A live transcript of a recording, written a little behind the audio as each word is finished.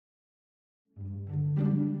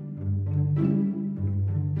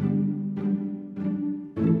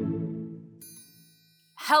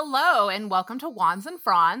Hello, and welcome to Wands and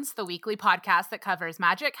Fronds, the weekly podcast that covers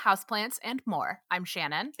magic, houseplants, and more. I'm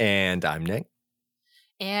Shannon. And I'm Nick.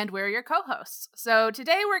 And we're your co-hosts. So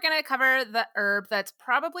today we're going to cover the herb that's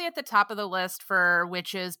probably at the top of the list for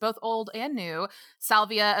witches, both old and new,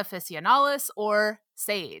 Salvia officinalis, or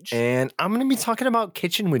sage. And I'm going to be talking about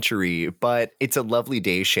kitchen witchery, but it's a lovely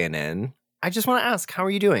day, Shannon. I just want to ask, how are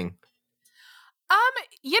you doing?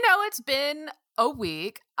 It's been a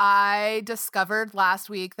week. I discovered last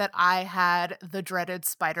week that I had the dreaded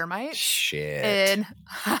spider mite. Shit. And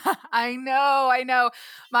I know.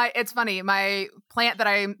 It's funny. My plant that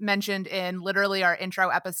I mentioned in literally our intro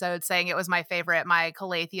episode saying it was my favorite, my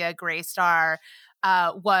Calathea Greystar,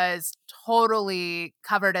 was totally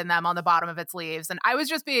covered in them on the bottom of its leaves. And I was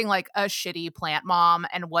just being like a shitty plant mom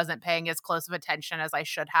and wasn't paying as close of attention as I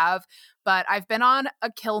should have. But I've been on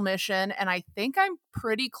a kill mission and I think I'm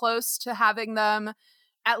pretty close to having them,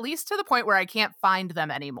 at least to the point where I can't find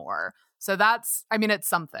them anymore. So it's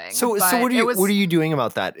something. So what are you doing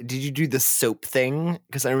about that? Did you do the soap thing?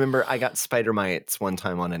 Because I remember I got spider mites one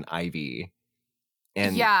time on an ivy.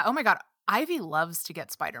 And yeah, oh my God. Ivy loves to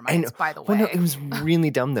get spider mites, by the way. Well, no, it was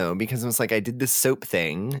really dumb, though, because it was like I did this soap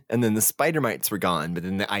thing, and then the spider mites were gone, but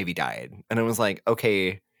then the ivy died. And I was like,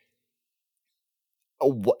 okay.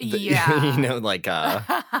 Yeah.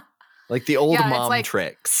 like the old mom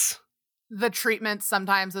tricks. The treatment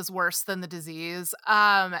sometimes is worse than the disease.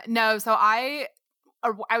 No, so I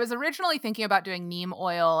was originally thinking about doing neem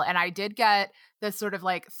oil, and I did get this sort of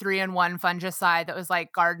like 3-in-1 fungicide that was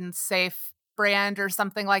like Garden Safe brand or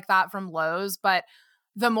something like that from Lowe's. But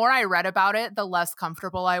the more I read about it, the less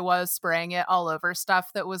comfortable I was spraying it all over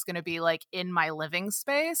stuff that was going to be like in my living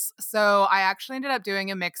space. So I actually ended up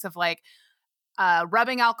doing a mix of like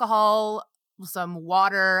rubbing alcohol, some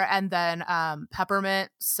water, and then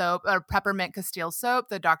peppermint soap or peppermint Castile soap,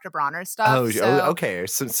 the Dr. Bronner stuff. Okay.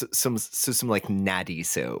 So some like natty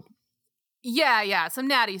soap. Yeah, some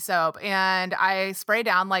natty soap. And I spray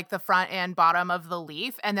down like the front and bottom of the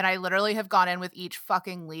leaf. And then I literally have gone in with each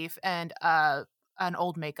fucking leaf and an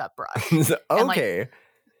old makeup brush. Okay.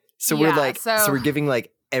 So we're giving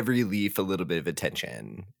like every leaf a little bit of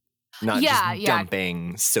attention. Not just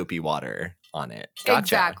dumping soapy water on it. Gotcha.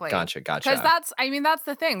 Exactly. Gotcha. Because that's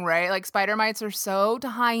the thing, right? Like spider mites are so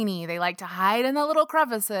tiny. They like to hide in the little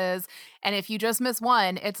crevices. And if you just miss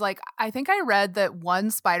one, it's like, I think I read that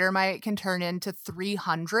one spider mite can turn into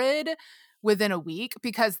 300 within a week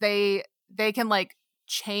because they can like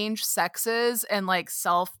change sexes and like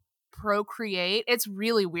self-procreate. It's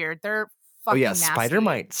really weird. They're fucking nasty. Spider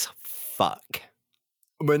mites fuck.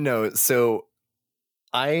 But no, so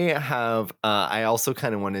I also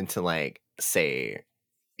kind of wanted to like say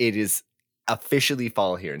it is officially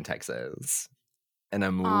fall here in Texas and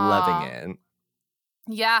I'm loving it.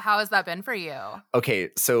 Yeah, how has that been for you? Okay,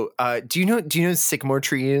 so do you know sycamore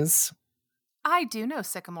trees? I do know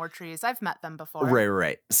sycamore trees. I've met them before.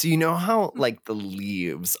 Right. So you know how like the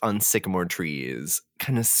leaves on sycamore trees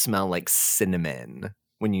kind of smell like cinnamon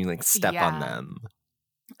when you like step on them?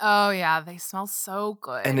 Oh yeah, they smell so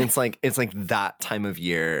good. And it's like that time of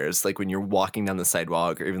year. It's like when you're walking down the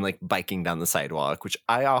sidewalk or even like biking down the sidewalk, which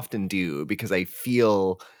I often do because I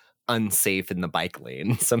feel unsafe in the bike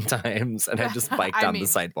lane sometimes. And I just bike down the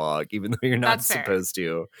sidewalk, even though you're not supposed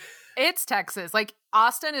to. It's Texas. Like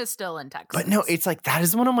Austin is still in Texas. But no, it's like that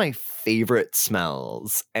is one of my favorite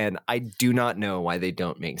smells. And I do not know why they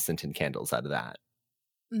don't make scented candles out of that.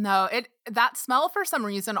 No, that smell for some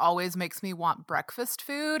reason always makes me want breakfast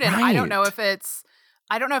food, and right. I don't know if it's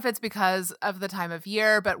because of the time of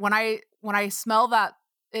year, but when I smell that,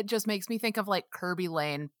 it just makes me think of like Kirby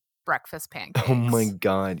Lane breakfast pancakes. Oh my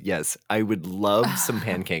God, yes, I would love some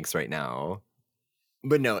pancakes right now.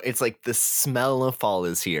 But no, it's like the smell of fall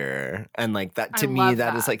is here, and like that to me,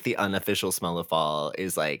 that is like the unofficial smell of fall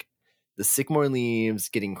is like the sycamore leaves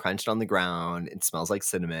getting crunched on the ground. It smells like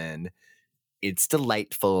cinnamon. It's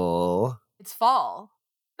delightful. It's fall.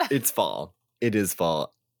 It's fall. It is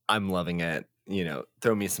fall. I'm loving it.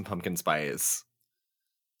 Throw me some pumpkin spice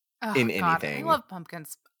in anything. I love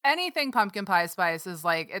pumpkins. Anything pumpkin pie spice is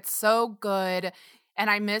like, it's so good.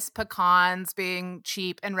 And I miss pecans being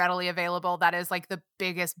cheap and readily available. That is like the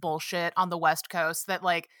biggest bullshit on the West Coast, that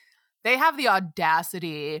like they have the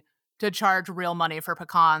audacity to charge real money for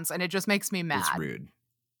pecans. And it just makes me mad. It's rude.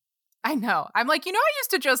 I know. I'm like, I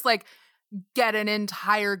used to just like get an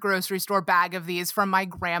entire grocery store bag of these from my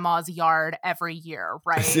grandma's yard every year,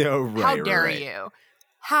 right? How dare you?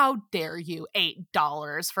 How dare you?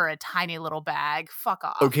 $8 for a tiny little bag. Fuck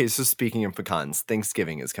off. Okay, so speaking of pecans,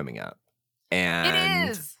 Thanksgiving is coming up. And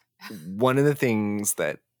it is. One of the things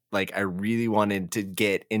that like I really wanted to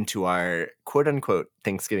get into our quote unquote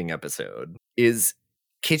Thanksgiving episode is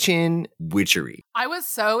kitchen witchery. I was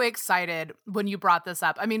so excited when you brought this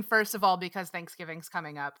up. I mean, first of all, because Thanksgiving's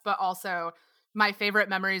coming up, but also my favorite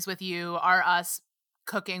memories with you are us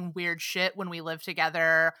cooking weird shit when we lived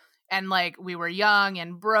together. And like we were young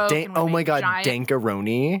and broke. And oh my God,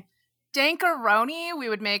 Dankaroni. Dankaroni. We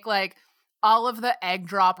would make like all of the egg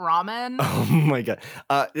drop ramen. Oh my God.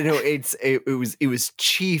 No, it was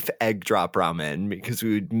Chief egg drop ramen because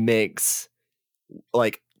we would mix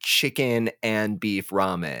like chicken and beef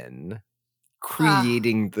ramen,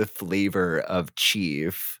 creating the flavor of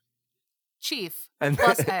Chief. And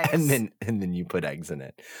plus eggs. And then you put eggs in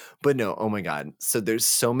it. But no, oh my God. So there's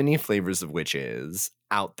so many flavors of witches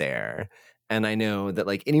out there. And I know that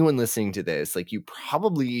like anyone listening to this, like you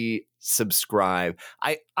probably subscribe.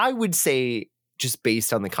 I would say just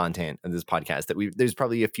based on the content of this podcast that there's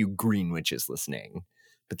probably a few green witches listening.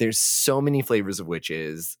 But there's so many flavors of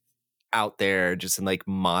witches out there just in like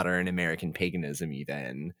modern American paganism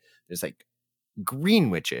even. There's like green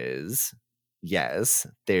witches. Yes.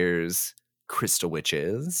 There's crystal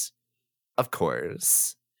witches, of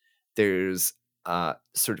course. There's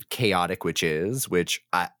sort of chaotic witches, which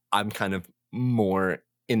I'm kind of more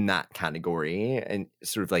in that category and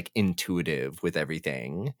sort of like intuitive with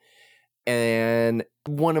everything. And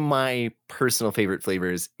one of my personal favorite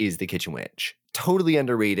flavors is the kitchen witch. Totally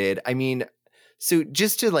underrated. I mean, so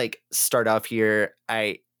just to like start off here,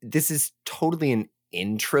 this is totally an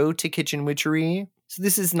intro to kitchen witchery. So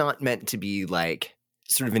this is not meant to be like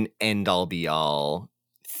sort of an end-all be-all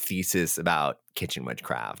thesis about kitchen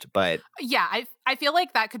witchcraft, but yeah, I feel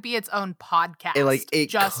like that could be its own podcast. It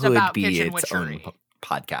just could about be kitchen its witchery. own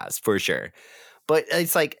podcast for sure. But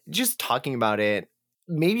it's like just talking about it,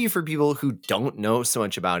 maybe for people who don't know so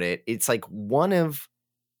much about it, it's like one of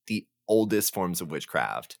the oldest forms of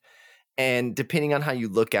witchcraft. And depending on how you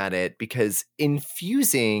look at it, because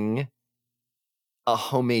infusing a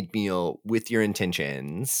homemade meal with your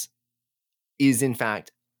intentions is in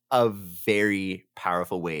fact a very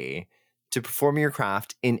powerful way to perform your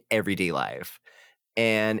craft in everyday life.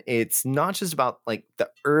 And it's not just about like the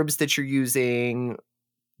herbs that you're using,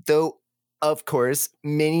 though, of course,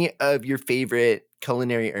 many of your favorite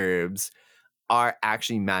culinary herbs are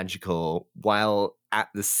actually magical while at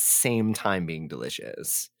the same time being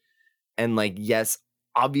delicious. And like, yes,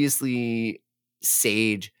 obviously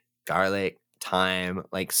sage, garlic, thyme,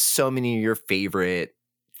 like so many of your favorite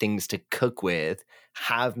things to cook with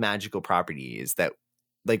have magical properties that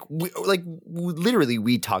literally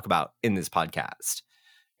we talk about in this podcast.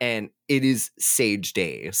 And it is Sage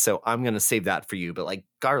Day, so I'm going to save that for you. But like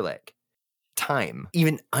garlic, thyme,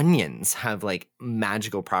 even onions have like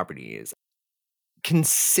magical properties.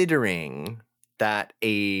 Considering that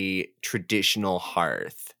a traditional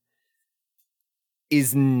hearth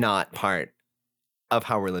is not part of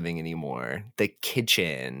how we're living anymore, the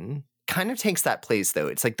kitchen kind of takes that place, though.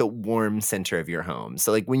 It's like the warm center of your home.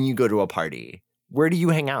 So like when you go to a party, where do you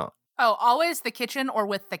hang out? Oh, always the kitchen or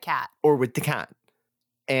with the cat. Or with the cat.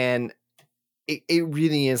 And it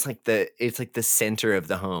really is like it's like the center of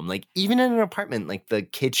the home. Like even in an apartment, like the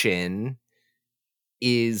kitchen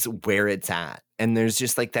is where it's at. And there's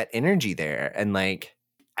just like that energy there. And like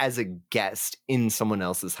as a guest in someone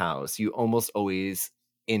else's house, you almost always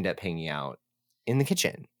end up hanging out in the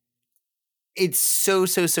kitchen. It's so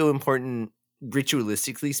important,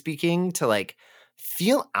 ritualistically speaking, to like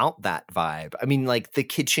feel out that vibe. I mean, like the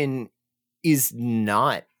kitchen is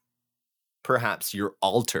not perhaps your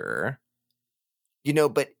altar, you know,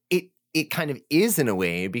 but it kind of is in a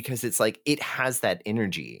way because it's like it has that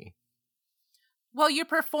energy. Well, you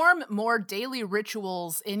perform more daily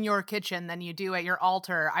rituals in your kitchen than you do at your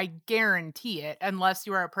altar. I guarantee it, unless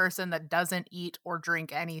you are a person that doesn't eat or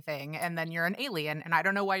drink anything, and then you're an alien, and I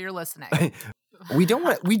don't know why you're listening. We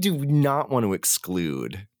do not want to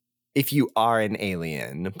exclude. If you are an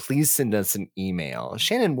alien, please send us an email.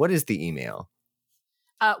 Shannon, what is the email?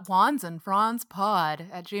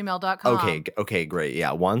 wandsandfronspod@gmail.com. Okay, great.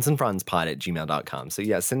 Yeah, wandsandfronspod@gmail.com. So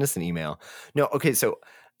yeah, send us an email. No, okay, so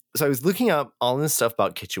I was looking up all this stuff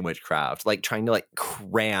about kitchen witchcraft, like trying to like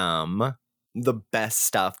cram the best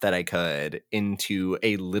stuff that I could into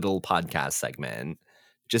a little podcast segment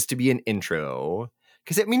just to be an intro.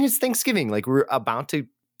 Because I mean, it's Thanksgiving. Like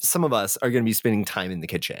some of us are going to be spending time in the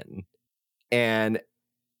kitchen. And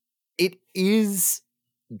it is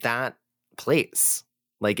that place.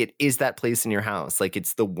 Like it is that place in your house. Like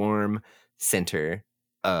it's the warm center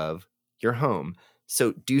of your home.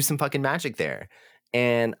 So do some fucking magic there.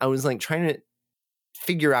 And I was like trying to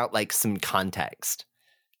figure out like some context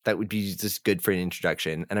that would be just good for an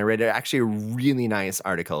introduction. And I read actually a really nice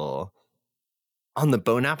article on the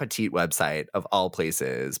Bon Appetit website of all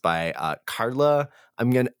places by Carla. I'm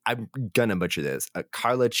gonna butcher this.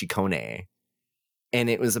 Carla Ciccone, and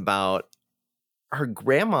it was about her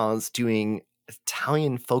grandma's doing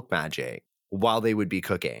Italian folk magic while they would be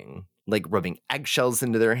cooking, like rubbing eggshells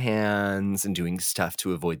into their hands and doing stuff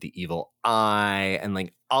to avoid the evil eye, and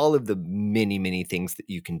like all of the many, many things that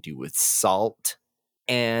you can do with salt.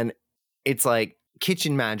 And it's like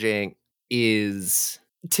kitchen magic is,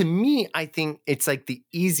 to me, I think it's like the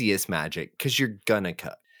easiest magic because you're gonna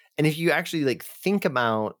cook. And if you actually like think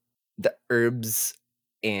about the herbs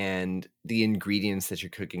and the ingredients that you're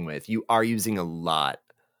cooking with, you are using a lot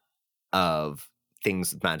of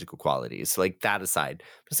things with magical qualities. So like that aside,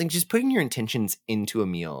 just like just putting your intentions into a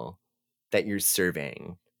meal that you're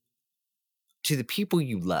serving to the people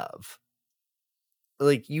you love,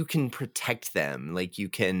 like you can protect them, like you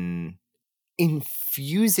can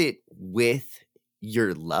infuse it with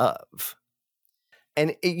your love.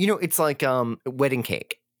 And it's like wedding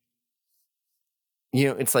cake.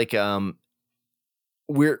 It's like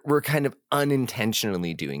we're kind of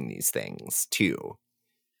unintentionally doing these things too.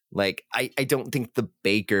 Like I don't think the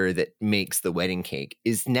baker that makes the wedding cake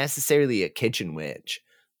is necessarily a kitchen witch,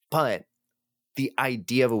 but the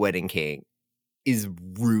idea of a wedding cake is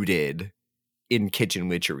rooted in kitchen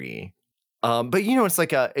witchery. But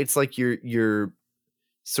it's like your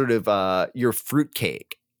sort of your fruit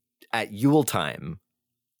cake at Yule time.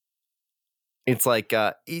 It's like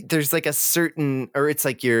there's like a certain, or it's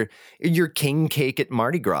like your king cake at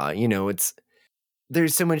Mardi Gras.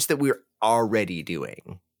 There's so much that we're already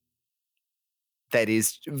doing that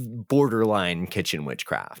is borderline kitchen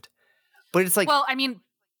witchcraft. But it's like, well, I mean,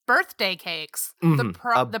 birthday cakes,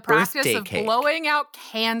 the practice of cake. Blowing out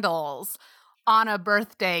candles on a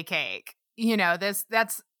birthday cake.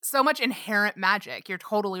 That's so much inherent magic. You're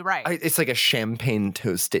totally right. It's like a champagne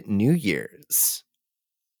toast at New Year's.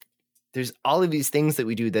 There's all of these things that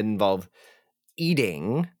we do that involve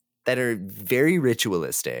eating that are very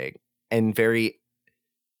ritualistic and very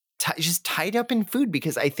just tied up in food,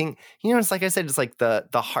 because I think, it's like I said, it's like the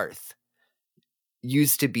hearth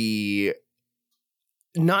used to be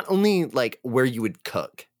not only like where you would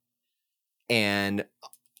cook and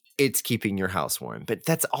it's keeping your house warm, but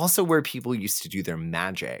that's also where people used to do their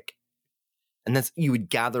magic. And that's, you would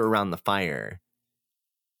gather around the fire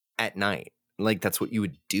at night. Like that's what you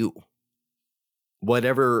would do.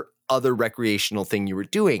 Whatever other recreational thing you were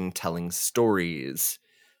doing, telling stories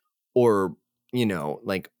or,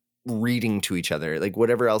 like reading to each other, like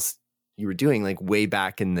whatever else you were doing, like way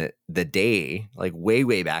back in the day, like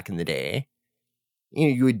way back in the day,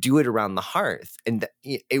 you would do it around the hearth. And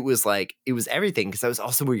it was everything, because that was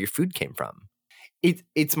also where your food came from.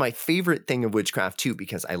 It's my favorite thing of witchcraft too,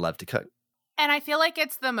 because I love to cook. And I feel like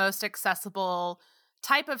it's the most accessible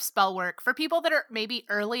type of spell work for people that are maybe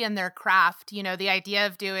early in their craft. The idea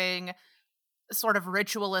of doing sort of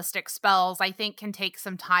ritualistic spells, I think, can take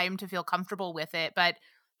some time to feel comfortable with it. But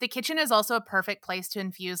the kitchen is also a perfect place to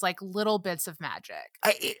infuse like little bits of magic.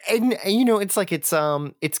 It's like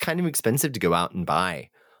it's kind of expensive to go out and buy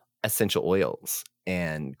essential oils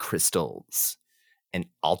and crystals and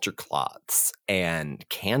altar cloths and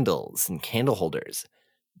candles and candle holders,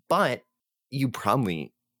 but you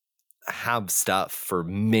probably have stuff for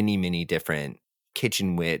many, many different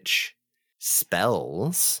kitchen witch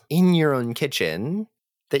spells in your own kitchen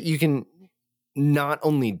that you can not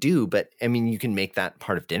only do, but I mean, you can make that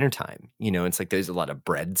part of dinner time. It's like there's a lot of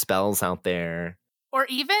bread spells out there. Or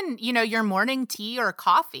even, your morning tea or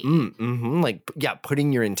coffee. Like, yeah,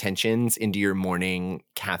 putting your intentions into your morning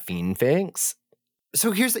caffeine fix.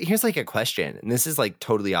 So here's like a question, and this is like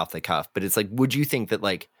totally off the cuff, but it's like, would you think that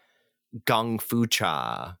like gong fu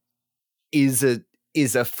cha is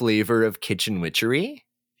a flavor of kitchen witchery?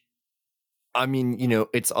 I mean,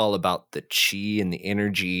 it's all about the chi and the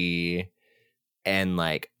energy and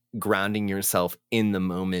like grounding yourself in the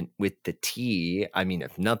moment with the tea. I mean,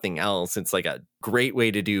 if nothing else, it's like a great way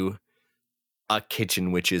to do a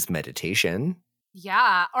kitchen witch's meditation.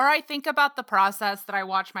 Yeah. Or I think about the process that I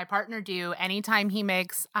watch my partner do anytime he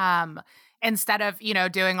makes, instead of,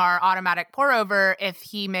 doing our automatic pour over, if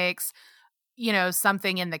he makes,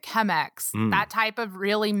 something in the Chemex, that type of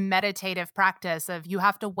really meditative practice of you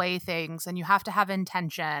have to weigh things and you have to have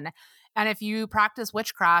intention. And if you practice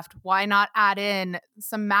witchcraft, why not add in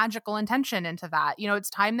some magical intention into that? It's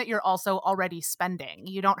time that you're also already spending.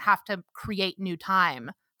 You don't have to create new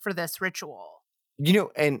time for this ritual.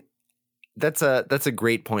 And that's a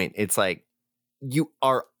great point. It's like you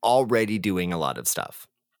are already doing a lot of stuff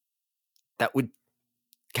that would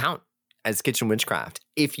count as kitchen witchcraft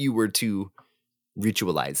if you were to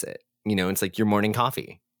ritualize it. You know, it's like your morning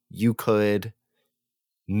coffee. You could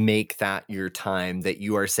make that your time that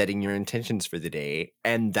you are setting your intentions for the day.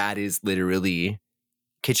 And that is literally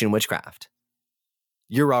kitchen witchcraft.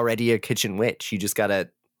 You're already a kitchen witch. You just got to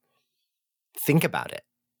think about it.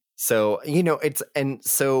 So, you know,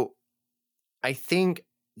 so I think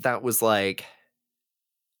that was like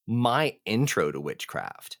my intro to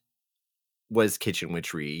witchcraft was kitchen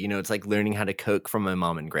witchery. You know, it's like learning how to cook from my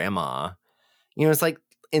mom and grandma. You know, it's like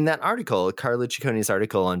in that article, Carla Ciccone's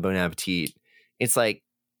article on Bon Appetit, it's like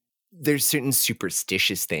there's certain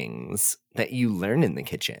superstitious things that you learn in the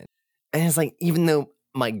kitchen. And it's like, even though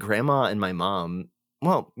my grandma and my mom,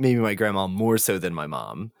 well, maybe my grandma more so than my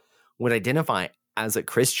mom, would identify as a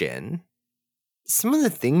Christian, some of the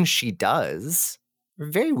things she does are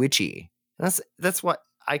very witchy. That's what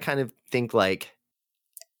I kind of think, like,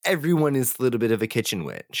 everyone is a little bit of a kitchen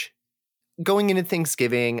witch. Going into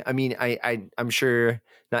Thanksgiving, I mean, I'm sure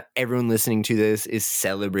not everyone listening to this is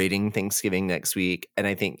celebrating Thanksgiving next week. And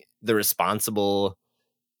I think the responsible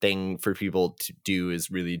thing for people to do is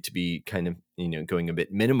really to be kind of, you know, going a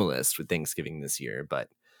bit minimalist with Thanksgiving this year. But,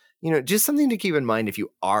 you know, just something to keep in mind if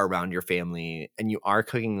you are around your family and you are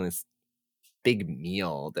cooking this big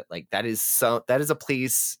meal, that like that is a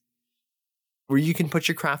place where you can put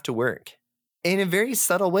your craft to work in a very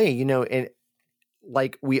subtle way, you know. And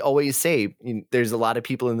like we always say, there's a lot of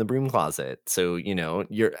people in the broom closet. So, you know,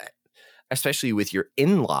 you're, especially with your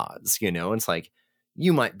in-laws, you know, it's like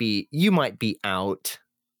you might be out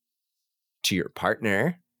to your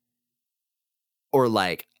partner or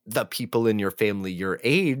like the people in your family your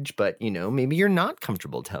age, but, you know, maybe you're not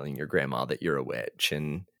comfortable telling your grandma that you're a witch.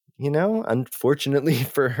 And, you know, unfortunately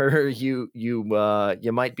for her, you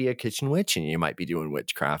might be a kitchen witch and you might be doing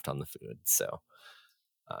witchcraft on the food. So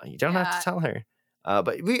you don't have to tell her.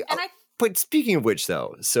 But speaking of which,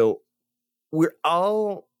 though, so we're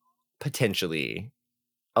all potentially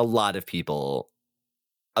a lot of people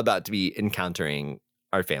about to be encountering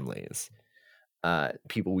our families.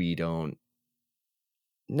 People we don't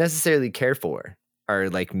necessarily care for are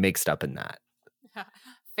like mixed up in that.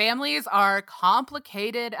 Families are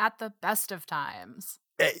complicated at the best of times.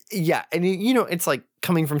 Yeah. And, you know, it's like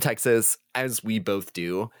coming from Texas, as we both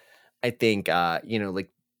do, I think, you know, like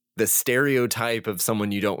the stereotype of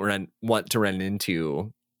someone you don't want to run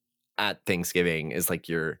into at Thanksgiving is like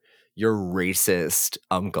your racist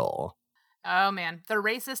uncle. Oh, man. The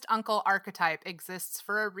racist uncle archetype exists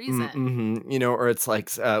for a reason. Mm-hmm. You know, or it's like,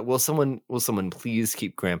 will someone please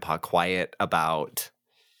keep grandpa quiet about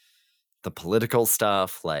the political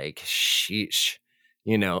stuff? Like, sheesh,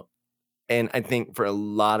 you know. And I think for a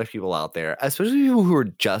lot of people out there, especially people who are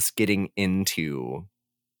just getting into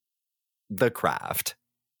the craft,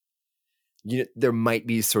 you know, there might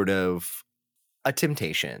be sort of a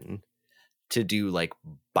temptation to do like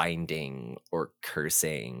binding or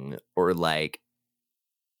cursing or like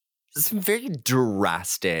some very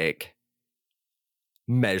drastic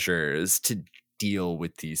measures to deal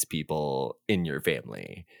with these people in your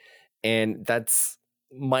family. And that's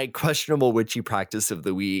my questionable witchy practice of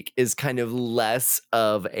the week, is kind of less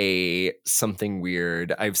of a something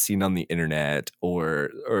weird I've seen on the internet or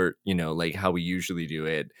you know, like how we usually do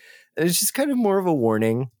it. And it's just kind of more of a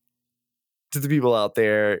warning to the people out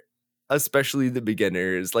there, especially the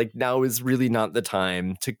beginners. Like, now is really not the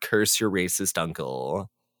time to curse your racist uncle.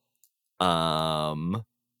 And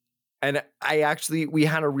we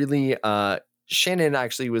had a really Shannon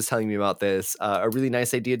actually was telling me about this, a really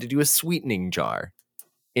nice idea to do a sweetening jar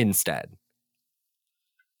instead.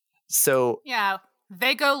 So yeah,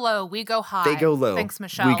 they go low, we go high. They go low. Thanks,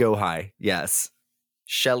 Michelle. We go high. Yes.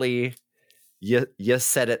 Shelley, you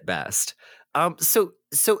said it best. So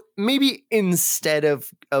maybe instead of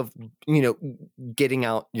you know, getting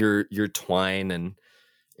out your twine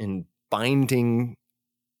and binding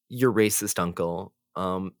your racist uncle,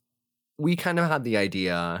 we kind of had the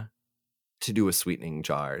idea to do a sweetening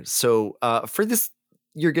jar. So for this,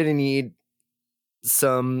 you're gonna need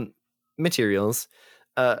some materials,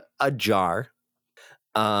 a jar,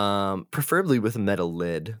 preferably with a metal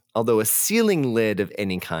lid, although a sealing lid of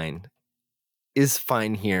any kind is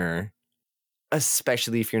fine here,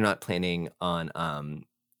 especially if you're not planning on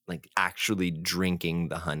like actually drinking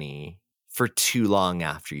the honey for too long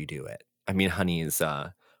after you do it. I mean, honey is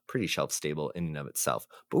pretty shelf stable in and of itself,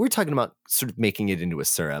 but we're talking about sort of making it into a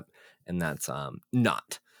syrup, and that's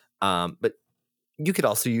not. But you could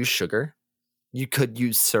also use sugar. You could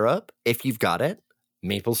use syrup if you've got it.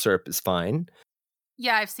 Maple syrup is fine.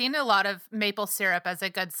 Yeah, I've seen a lot of maple syrup as a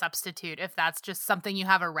good substitute if that's just something you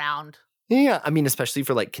have around. Yeah, I mean, especially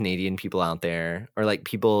for like Canadian people out there, or like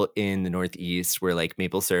people in the Northeast where like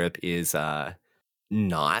maple syrup is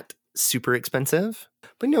not super expensive.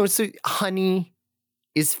 But no, so honey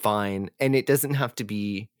is fine, and it doesn't have to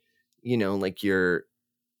be, like your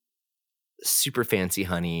super fancy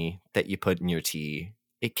honey that you put in your tea.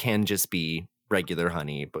 It can just be regular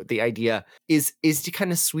honey, but the idea is to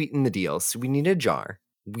kind of sweeten the deal. So we need a jar,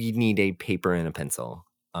 we need a paper and a pencil,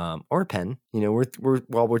 or a pen.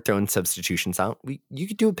 While we're throwing substitutions out, you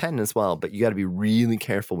could do a pen as well, but you got to be really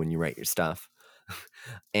careful when you write your stuff.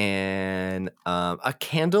 And a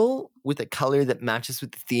candle with a color that matches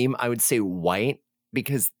with the theme. I would say white,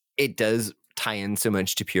 because it does tie in so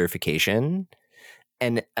much to purification.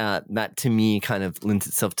 And that to me kind of lends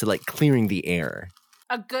itself to like clearing the air.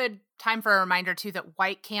 A good time for a reminder too that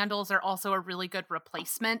white candles are also a really good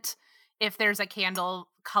replacement. If there's a candle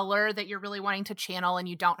color that you're really wanting to channel and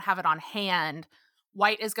you don't have it on hand,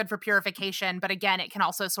 white is good for purification. But again, it can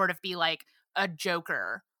also sort of be like a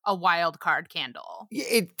joker, a wild card candle.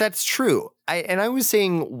 That's true. I was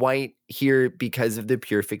saying white here because of the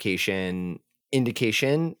purification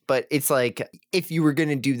indication, but it's like if you were going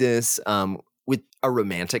to do this with a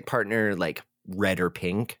romantic partner, like red or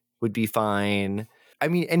pink would be fine. I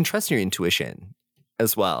mean, and trust your intuition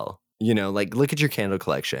as well. Like look at your candle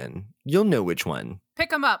collection. You'll know which one. Pick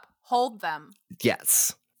them up, hold them.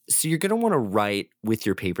 Yes. So you're going to want to write with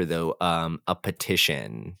your paper though, a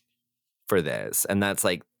petition for this. And that's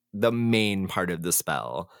like the main part of the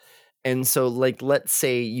spell. And so like, let's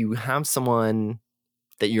say you have someone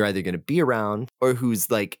that you're either going to be around or who's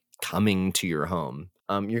like coming to your home.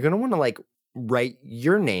 You're going to want to like write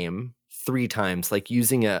your name 3 times, like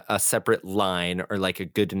using a separate line or like a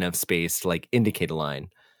good enough space to like indicate a line.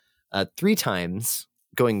 3 times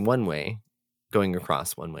going one way, going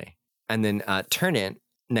across one way, and then turn it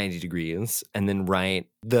 90 degrees and then write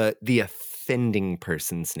the offending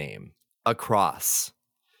person's name across,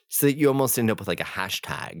 so that you almost end up with like a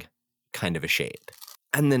hashtag kind of a shape.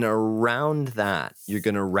 And then around that, you're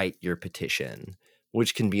going to write your petition,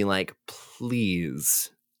 which can be like,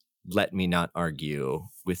 please let me not argue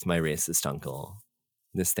with my racist uncle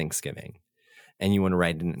this Thanksgiving. And you want to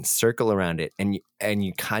write in a circle around it. And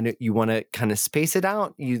you want to kind of space it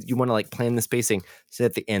out. You want to like plan the spacing so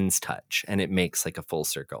that the ends touch and it makes like a full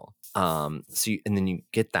circle. And then you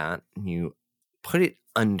get that and you put it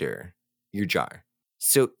under your jar.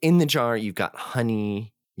 So in the jar, you've got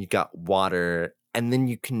honey, you've got water, and then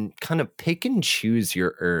you can kind of pick and choose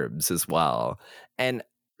your herbs as well. And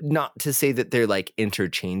not to say that they're like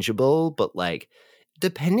interchangeable, but like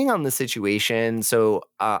depending on the situation. So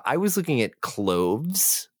I was looking at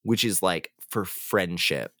cloves, which is like for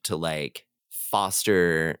friendship, to like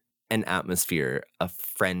foster an atmosphere of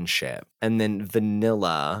friendship. And then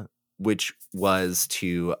vanilla, which was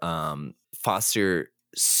to foster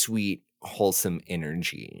sweet, wholesome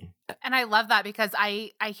energy. And I love that because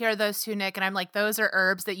I hear those two, Nick, and I'm like, those are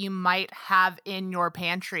herbs that you might have in your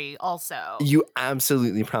pantry also. You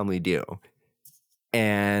absolutely probably do.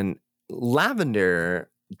 And lavender,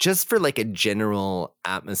 just for like a general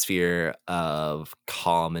atmosphere of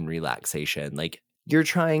calm and relaxation, like you're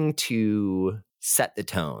trying to set the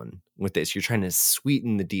tone with this. You're trying to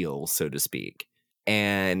sweeten the deal, so to speak.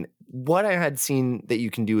 And what I had seen that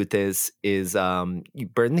you can do with this is you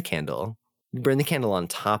burn the candle. You burn the candle on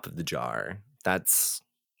top of the jar. That's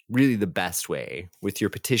really the best way, with your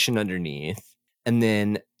petition underneath. And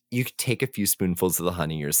then you could take a few spoonfuls of the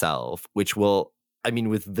honey yourself, which will, I mean,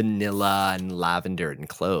 with vanilla and lavender and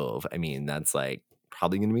clove, I mean, that's like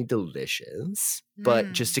probably going to be delicious.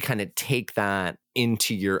 But just to kind of take that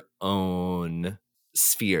into your own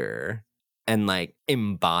sphere and like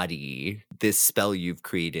embody this spell you've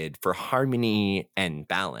created for harmony and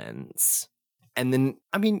balance. And then,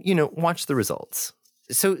 I mean, watch the results.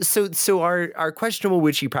 So our questionable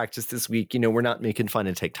witchy practice this week, we're not making fun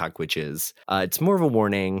of TikTok witches. It's more of a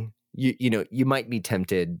warning. You might be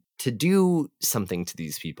tempted to do something to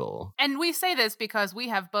these people. And we say this because we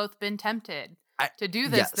have both been tempted to do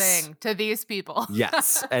this thing to these people.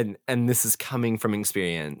 Yes. And this is coming from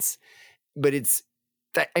experience. But it's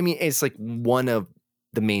like one of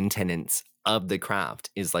the main tenets of the craft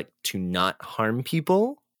is like to not harm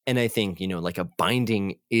people. And I think, like a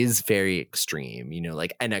binding is very extreme,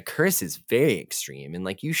 like, and a curse is very extreme. And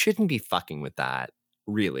like, you shouldn't be fucking with that,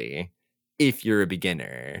 really, if you're a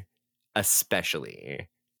beginner, especially.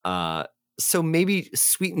 So maybe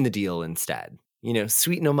sweeten the deal instead,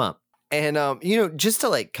 sweeten them up. And, just to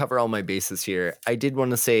like cover all my bases here, I did want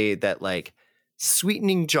to say that like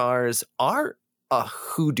sweetening jars are a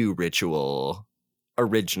hoodoo ritual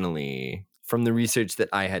originally from the research that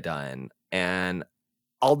I had done. And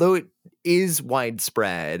although it is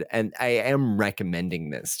widespread and I am recommending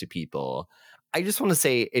this to people, I just want to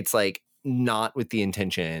say it's like not with the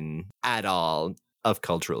intention at all of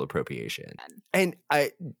cultural appropriation. And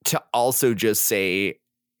to also just say,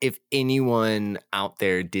 if anyone out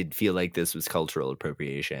there did feel like this was cultural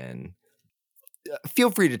appropriation,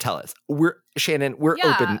 feel free to tell us. Shannon,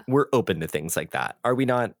 we're open to things like that. Are we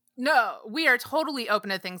not? No, we are totally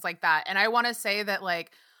open to things like that. And I want to say that,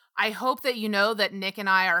 like, I hope that you know that Nick and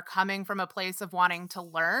I are coming from a place of wanting to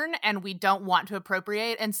learn, and we don't want to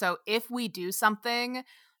appropriate. And so if we do something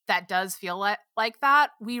that does feel like that,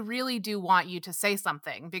 we really do want you to say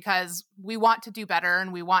something, because we want to do better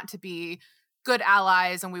and we want to be good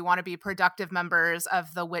allies and we want to be productive members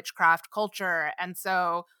of the witchcraft culture. And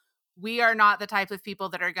so we are not the type of people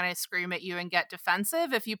that are going to scream at you and get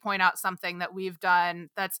defensive if you point out something that we've done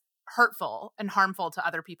that's hurtful and harmful to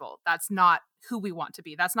other people. That's not who we want to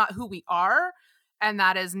be. That's not who we are. And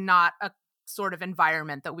that is not a sort of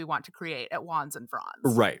environment that we want to create at Wands and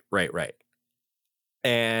Fronds. Right.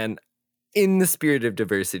 And in the spirit of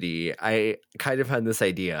diversity, I kind of had this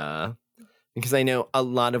idea, because I know a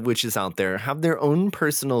lot of witches out there have their own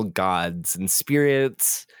personal gods and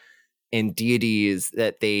spirits and deities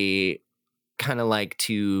that they kind of like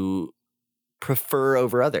to prefer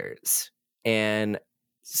over others. And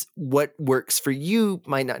what works for you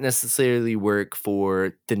might not necessarily work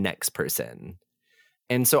for the next person.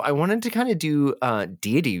 And so I wanted to kind of do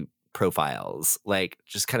deity profiles, like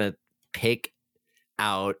just kind of pick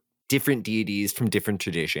out different deities from different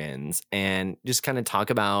traditions and just kind of talk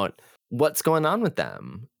about what's going on with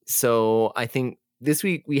them. So I think this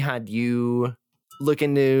week we had you look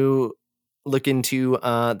into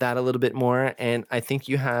that a little bit more, and I think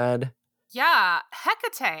you had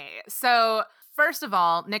Hecate. So first of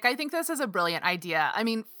all, Nick, I think this is a brilliant idea. I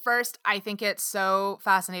mean, first, I think it's so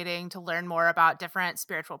fascinating to learn more about different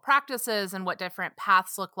spiritual practices and what different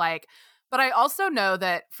paths look like. But I also know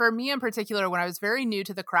that for me in particular, when I was very new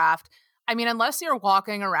to the craft, I mean, unless you're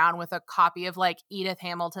walking around with a copy of like Edith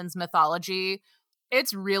Hamilton's mythology,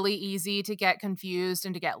 it's really easy to get confused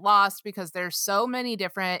and to get lost, because there's so many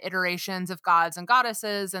different iterations of gods and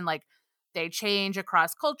goddesses, and like they change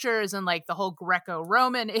across cultures, and like the whole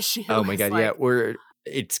Greco-Roman issue. Oh my God. Like,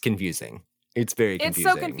 it's confusing. It's very confusing.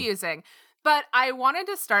 It's so confusing. But I wanted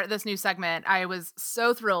to start this new segment. I was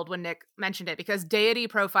so thrilled when Nick mentioned it, because deity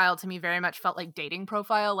profile to me very much felt like dating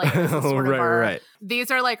profile. Like this is sort of right. These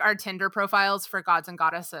are like our Tinder profiles for gods and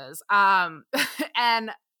goddesses. And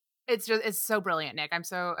it's so brilliant, Nick. I'm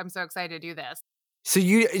so excited to do this. So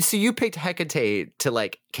you picked Hecate to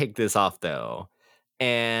like kick this off though.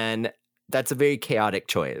 And that's a very chaotic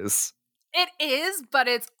choice. It is, but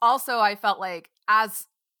it's also, I felt like as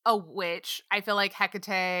a witch, I feel like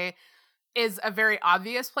Hecate is a very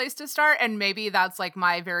obvious place to start, and maybe that's like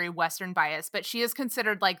my very Western bias, but she is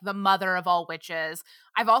considered like the mother of all witches.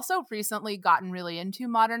 I've also recently gotten really into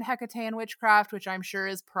modern Hecatean witchcraft, which I'm sure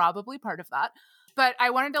is probably part of that. But I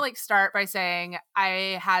wanted to like start by saying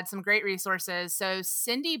I had some great resources. So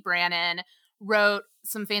Cindy Brannon wrote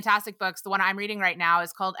some fantastic books. The one I'm reading right now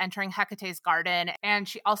is called Entering Hecate's Garden, and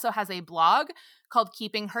she also has a blog called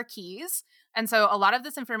Keeping Her Keys. And so a lot of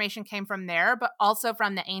this information came from there, but also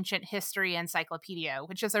from the Ancient History Encyclopedia,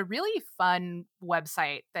 which is a really fun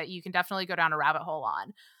website that you can definitely go down a rabbit hole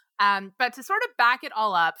on. But to sort of back it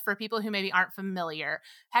all up for people who maybe aren't familiar,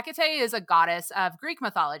 Hecate is a goddess of Greek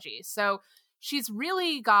mythology. So she's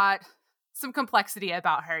really got some complexity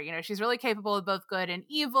about her. You know, she's really capable of both good and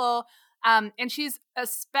evil. And she's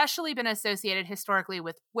especially been associated historically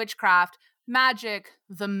with witchcraft, magic,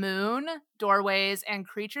 the moon, doorways, and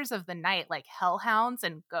creatures of the night like hellhounds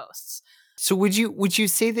and ghosts. So would you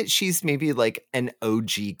say that she's maybe like an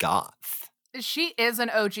OG goth? She is an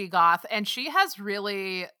OG goth, and she has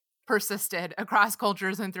really persisted across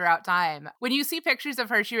cultures and throughout time. When you see pictures of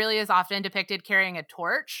her, she really is often depicted carrying a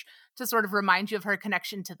torch to sort of remind you of her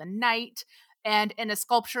connection to the night. And in a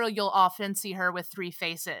sculpture, you'll often see her with three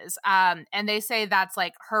faces. And they say that's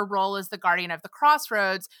like her role as the guardian of the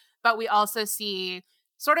crossroads. But we also see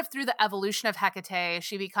sort of through the evolution of Hecate,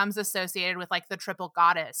 she becomes associated with like the triple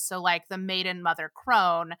goddess. So like the maiden, mother,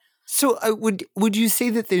 crone. So would you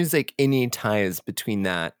say that there's like any ties between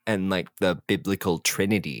that and like the biblical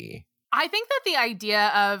Trinity? I think that the idea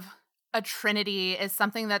of a Trinity is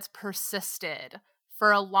something that's persisted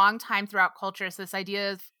for a long time throughout cultures. This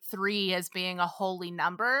idea of 3 as being a holy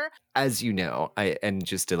number. As you know, and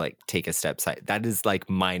just to like take a step side, that is like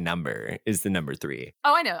my number, is the number 3.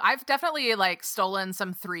 Oh, I know. I've definitely like stolen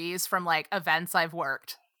some 3s from like events I've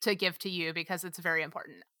worked to give to you because it's very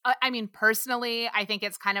important. I mean, personally, I think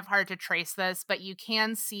it's kind of hard to trace this, but you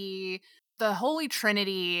can see the Holy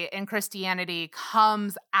Trinity in Christianity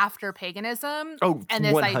comes after paganism. Oh, and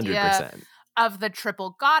this 100%. idea of the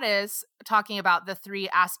triple goddess, talking about the three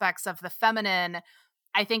aspects of the feminine,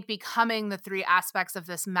 I think becoming the three aspects of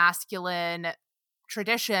this masculine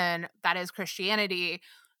tradition that is Christianity,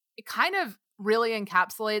 it kind of really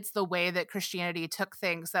encapsulates the way that Christianity took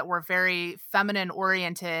things that were very feminine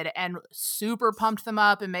oriented and super pumped them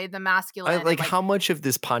up and made them masculine. Like, how much of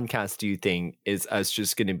this podcast do you think is us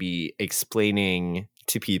just going to be explaining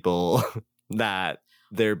to people that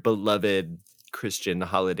their beloved Christian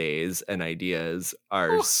holidays and ideas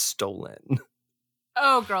are stolen?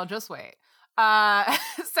 Oh, girl, just wait.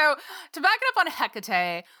 So to back it up on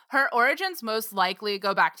Hecate, her origins most likely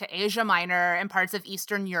go back to Asia Minor and parts of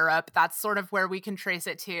Eastern Europe. That's sort of where we can trace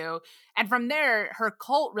it to. And from there, her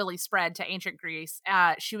cult really spread to ancient Greece.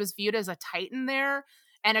 She was viewed as a titan there.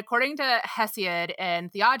 And according to Hesiod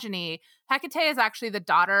and Theogony, Hecate is actually the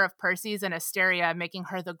daughter of Perses and Asteria, making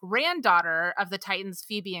her the granddaughter of the titans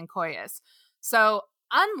Phoebe and Coeus. So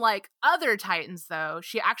unlike other titans, though,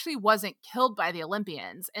 she actually wasn't killed by the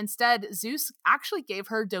Olympians. Instead, Zeus actually gave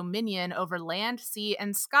her dominion over land, sea,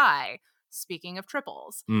 and sky. Speaking of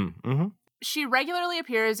triples. Mm-hmm. She regularly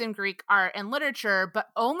appears in Greek art and literature, but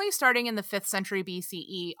only starting in the 5th century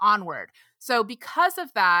BCE onward. So because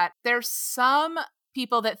of that, there's some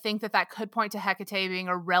people that think that could point to Hecate being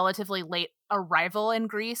a relatively late arrival in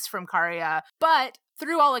Greece from Caria. But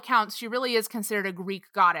through all accounts, she really is considered a Greek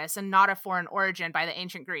goddess and not a foreign origin by the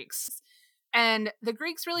ancient Greeks. And the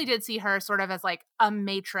Greeks really did see her sort of as like a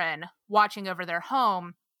matron watching over their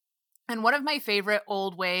home. And one of my favorite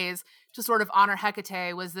old ways to sort of honor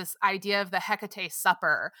Hecate was this idea of the Hecate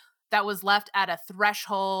supper that was left at a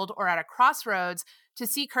threshold or at a crossroads to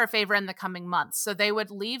seek her favor in the coming months. So they would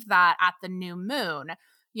leave that at the new moon,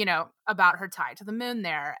 about her tie to the moon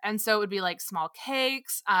there. And so it would be like small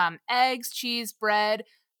cakes, eggs, cheese, bread,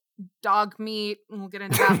 dog meat. We'll get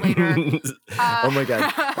into that later. Oh my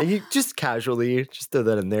God. And you just casually just throw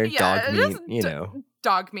that in there. Yeah, dog meat,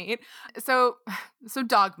 Dog meat. So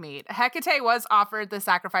dog meat. Hecate was offered the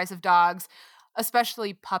sacrifice of dogs,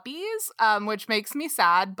 especially puppies, which makes me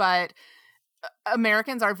sad, but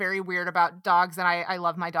Americans are very weird about dogs, and I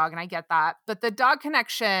love my dog, and I get that. But the dog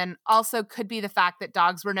connection also could be the fact that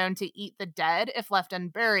dogs were known to eat the dead if left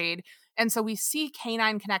unburied. And so we see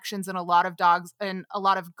canine connections in a lot of dogs and a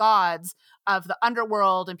lot of gods of the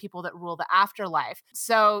underworld and people that rule the afterlife.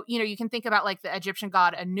 So, you can think about like the Egyptian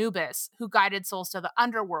god Anubis, who guided souls to the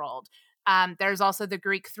underworld. There's also the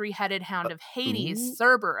Greek three-headed hound of Hades,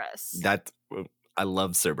 Cerberus. I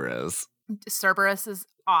love Cerberus. Cerberus is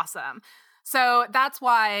awesome. So that's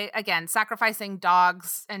why, again, sacrificing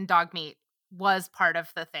dogs and dog meat was part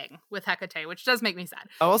of the thing with Hecate, which does make me sad.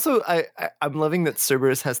 Also, I'm loving that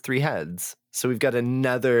Cerberus has 3 heads. So we've got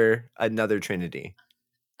another trinity.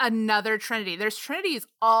 Another trinity. There's trinities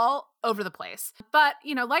all over the place. But,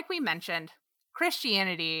 like we mentioned,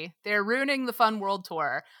 Christianity, they're ruining the Fun World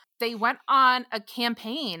Tour. They went on a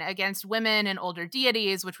campaign against women and older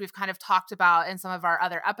deities, which we've kind of talked about in some of our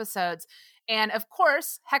other episodes. And of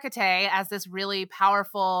course, Hecate, as this really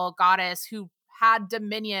powerful goddess who had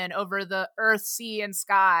dominion over the earth, sea, and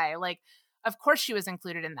sky, of course she was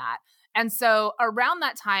included in that. And so around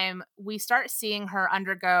that time, we start seeing her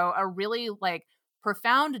undergo a really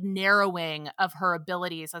profound narrowing of her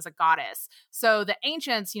abilities as a goddess. So the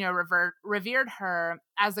ancients, revered her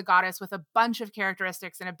as a goddess with a bunch of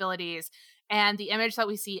characteristics and abilities. And the image that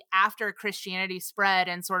we see after Christianity spread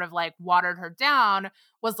and sort of watered her down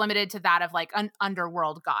was limited to that of an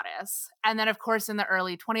underworld goddess. And then, of course, in the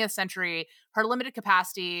early 20th century, her limited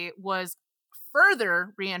capacity was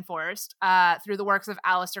further reinforced through the works of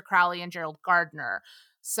Aleister Crowley and Gerald Gardner.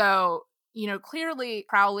 So, clearly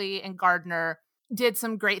Crowley and Gardner did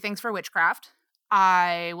some great things for witchcraft.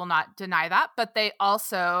 I will not deny that, but they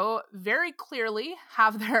also very clearly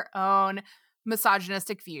have their own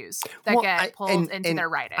misogynistic views that get pulled into their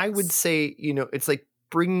writings. I would say, it's like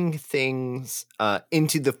bringing things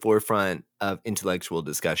into the forefront of intellectual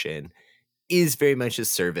discussion is very much a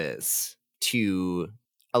service to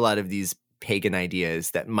a lot of these pagan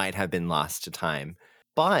ideas that might have been lost to time.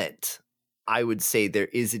 But I would say there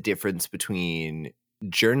is a difference between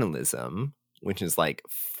journalism, which is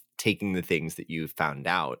taking the things that you found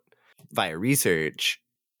out via research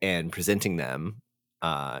and presenting them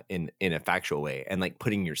in a factual way and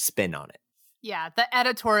putting your spin on it. Yeah, the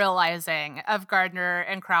editorializing of Gardner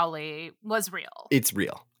and Crowley was real. It's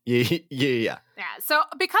real. Yeah. So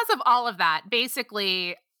because of all of that,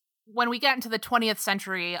 basically when we get into the 20th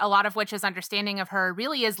century, a lot of witches' understanding of her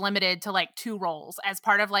really is limited to like two roles as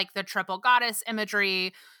part of like the triple goddess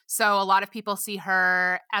imagery. So a lot of people see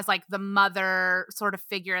her as like the mother sort of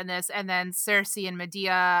figure in this. And then Circe and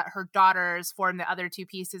Medea, her daughters, form the other two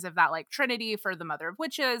pieces of that like trinity for the mother of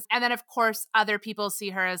witches. And then, of course, other people see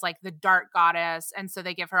her as like the dark goddess. And so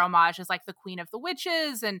they give her homage as like the queen of the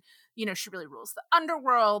witches. And, you know, she really rules the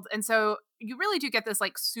underworld. And so you really do get this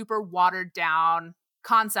like super watered down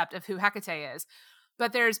concept of who Hecate is.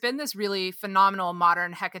 But there's been this really phenomenal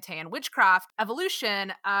modern Hecatean witchcraft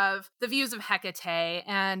evolution of the views of Hecate,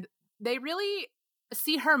 and they really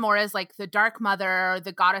see her more as like the dark mother,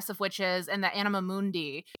 the goddess of witches, and the Anima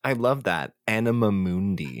Mundi. I love that. Anima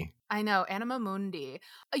Mundi. I know, Anima Mundi.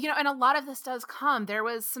 You know, and a lot of this does come. There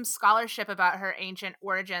was some scholarship about her ancient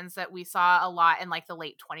origins that we saw a lot in like the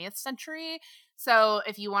late 20th century. So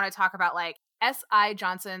if you want to talk about like S.I.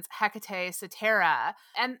 Johnson's Hecate Cetera.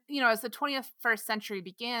 And, you know, as the 21st century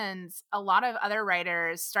begins, a lot of other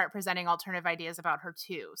writers start presenting alternative ideas about her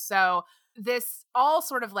too. So this all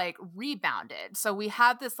sort of like rebounded. So we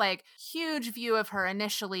had this like huge view of her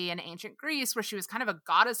initially in ancient Greece where she was kind of a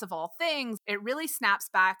goddess of all things. It really snaps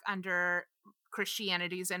back under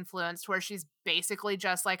Christianity's influence where she's basically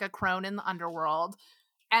just like a crone in the underworld.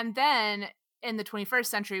 And then in the 21st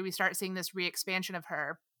century, we start seeing this re-expansion of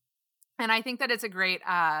her. And I think that it's a great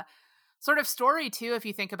sort of story, too, if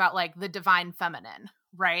you think about like the divine feminine,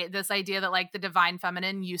 right? This idea that like the divine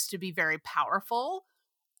feminine used to be very powerful.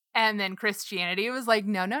 And then Christianity was like,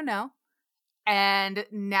 no, no, no. And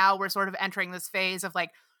now we're sort of entering this phase of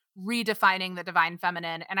like redefining the divine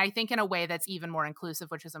feminine. And I think in a way that's even more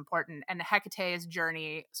inclusive, which is important. And Hecate's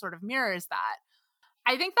journey sort of mirrors that.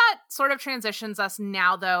 I think that sort of transitions us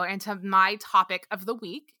now, though, into my topic of the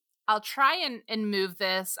week. I'll try and move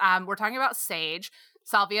this. We're talking about sage,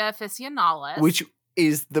 Salvia officinalis. Which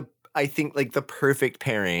is I think, like the perfect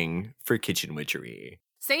pairing for kitchen witchery.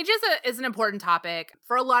 Sage is an important topic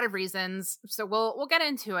for a lot of reasons. So we'll get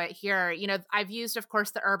into it here. You know, I've used, of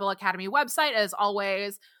course, the Herbal Academy website as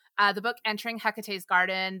always. The book Entering Hecate's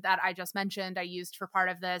Garden that I just mentioned, I used for part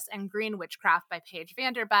of this, and Green Witchcraft by Paige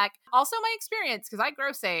Vanderbeck. Also my experience, because I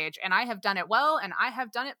grow sage, and I have done it well, and I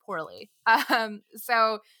have done it poorly.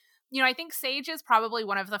 So you know, I think sage is probably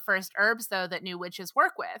one of the first herbs, though, that new witches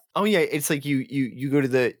work with. Oh yeah, it's like you go to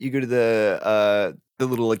the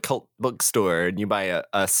little occult bookstore and you buy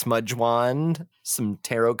a smudge wand, some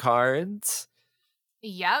tarot cards,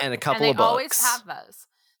 yep, and a couple of books. They always have those.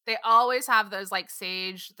 They always have those, like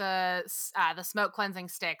sage, the smoke cleansing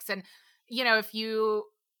sticks, and you know, if you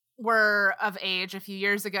were of age a few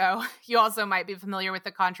years ago, you also might be familiar with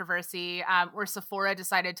the controversy where Sephora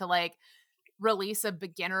decided to like release a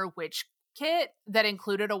beginner witch kit that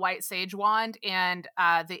included a white sage wand, and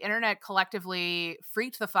the internet collectively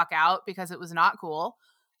freaked the fuck out because it was not cool.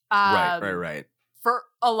 Right. For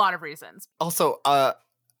a lot of reasons. Also,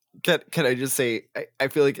 can I just say, I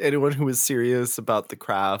feel like anyone who is serious about the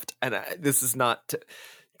craft, and this is not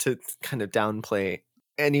to kind of downplay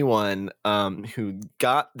anyone who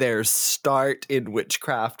got their start in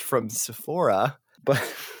witchcraft from Sephora,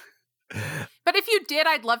 but if you did,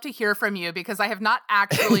 I'd love to hear from you because I have not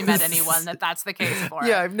actually met anyone that's the case for.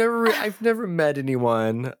 Yeah, I've never met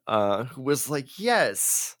anyone who was like,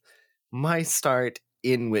 yes, my start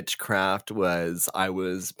in witchcraft was I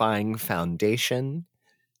was buying foundation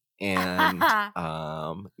and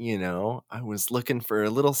you know, I was looking for a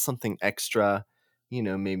little something extra, you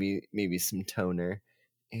know, maybe some toner,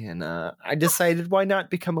 and I decided why not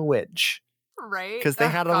become a witch. Right? Because they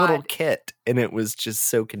had a little kit, and it was just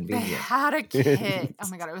so convenient. They had a kit. Oh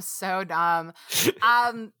my god, it was so dumb.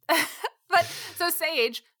 But so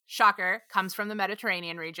sage, shocker, comes from the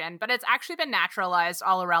Mediterranean region, but it's actually been naturalized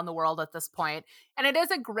all around the world at this point. And it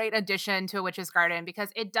is a great addition to a witch's garden because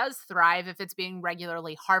it does thrive if it's being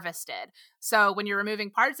regularly harvested. So when you're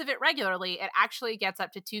removing parts of it regularly, it actually gets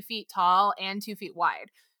up to 2 feet tall and 2 feet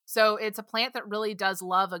wide. So it's a plant that really does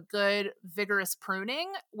love a good, vigorous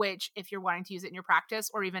pruning, which if you're wanting to use it in your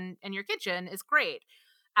practice or even in your kitchen is great.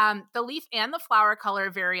 The leaf and the flower color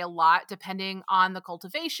vary a lot depending on the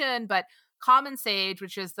cultivation, but common sage,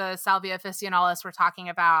 which is the Salvia officinalis we're talking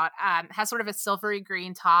about, has sort of a silvery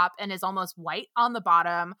green top and is almost white on the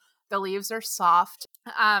bottom. The leaves are soft.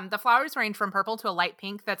 The flowers range from purple to a light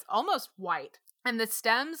pink that's almost white. And the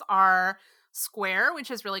stems are square,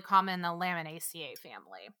 which is really common in the Laminaceae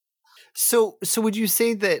family. So would you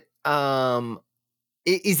say that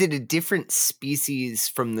is it a different species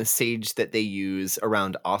from the sage that they use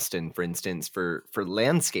around Austin, for instance, for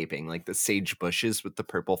landscaping, like the sage bushes with the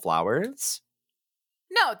purple flowers?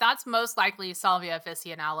 No, that's most likely Salvia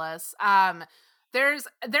officinalis. There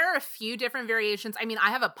are a few different variations. I mean,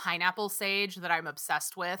 I have a pineapple sage that I'm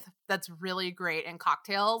obsessed with. That's really great in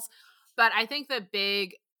cocktails. But I think the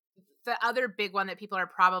other big one that people are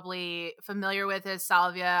probably familiar with is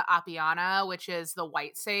Salvia apiana, which is the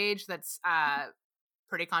white sage that's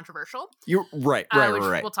pretty controversial. You're right, which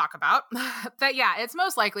right. we'll talk about. But yeah, it's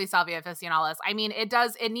most likely Salvia officinalis. I mean, it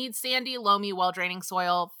needs sandy, loamy, well-draining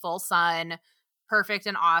soil, full sun, perfect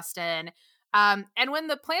in Austin. And when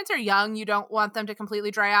the plants are young, you don't want them to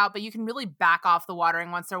completely dry out, but you can really back off the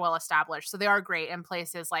watering once they're well established. So they are great in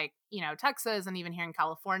places like, Texas and even here in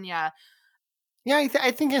California. Yeah,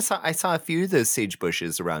 I think I saw a few of those sage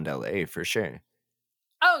bushes around LA for sure.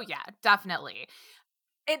 Oh yeah, definitely.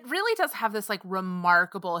 It really does have this like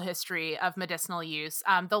remarkable history of medicinal use.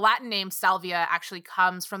 The Latin name salvia actually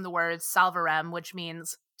comes from the word salvarem, which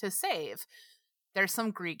means to save. There's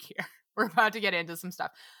some Greek here. We're about to get into some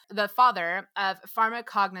stuff. The father of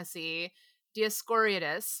pharmacognosy,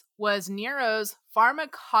 Dioscorides, was Nero's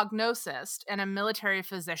pharmacognosist and a military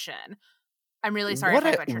physician. I'm really sorry if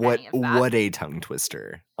I butchered any of that. What a tongue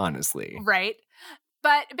twister, honestly. Right.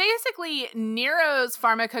 But basically, Nero's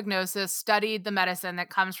pharmacognosis studied the medicine that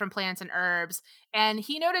comes from plants and herbs, and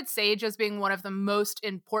he noted sage as being one of the most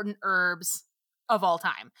important herbs of all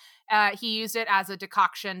time. He used it as a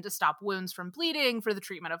decoction to stop wounds from bleeding, for the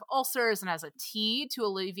treatment of ulcers, and as a tea to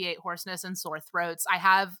alleviate hoarseness and sore throats. I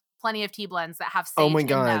have plenty of tea blends that have sage in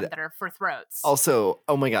them that are for throats. Also,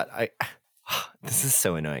 oh my God, this is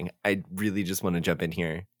so annoying. I really just want to jump in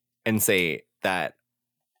here and say that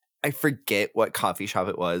I forget what coffee shop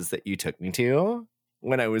it was that you took me to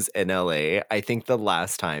when I was in LA. I think the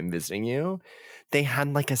last time visiting you, they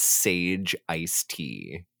had like a sage iced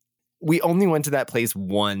tea. We only went to that place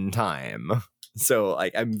one time. So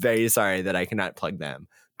like, I'm very sorry that I cannot plug them.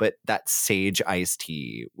 But that sage iced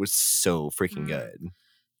tea was so freaking good.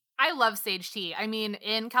 I love sage tea. I mean,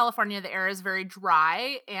 in California, the air is very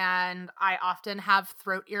dry and I often have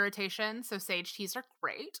throat irritation. So sage teas are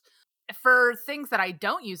great. For things that I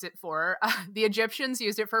don't use it for, the Egyptians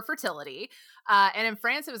used it for fertility. And in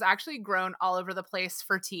France, it was actually grown all over the place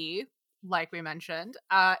for tea, like we mentioned.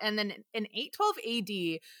 And then in 812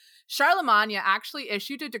 AD, Charlemagne actually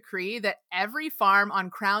issued a decree that every farm on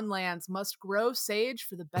crown lands must grow sage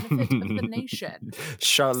for the benefit of the nation.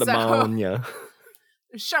 Charlemagne.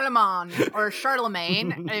 Charlemagne, or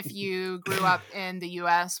Charlemagne, if you grew up in the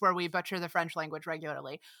US where we butcher the French language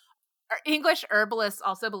regularly. English herbalists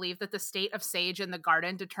also believed that the state of sage in the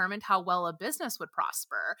garden determined how well a business would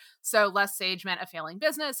prosper. So less sage meant a failing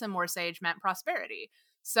business and more sage meant prosperity.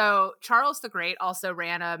 So Charles the Great also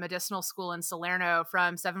ran a medicinal school in Salerno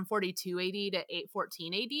from 742 AD to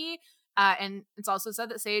 814 AD. And it's also said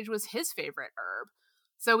that sage was his favorite herb.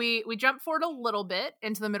 So we jump forward a little bit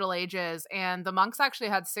into the Middle Ages, and the monks actually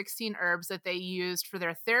had 16 herbs that they used for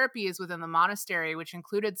their therapies within the monastery, which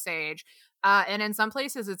included sage. And in some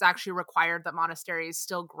places, it's actually required that monasteries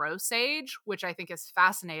still grow sage, which I think is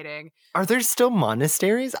fascinating. Are there still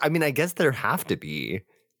monasteries? I mean, I guess there have to be.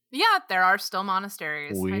 Yeah, there are still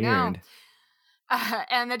monasteries. Weird. I know.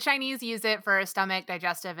 And the Chinese use it for stomach,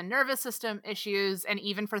 digestive, and nervous system issues, and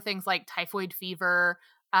even for things like typhoid fever,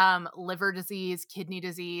 liver disease, kidney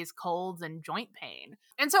disease, colds, and joint pain.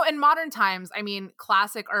 And so in modern times, I mean,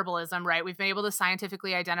 classic herbalism, right? We've been able to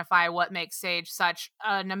scientifically identify what makes sage such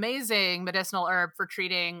an amazing medicinal herb for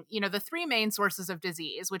treating, the three main sources of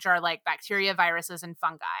disease, which are like bacteria, viruses, and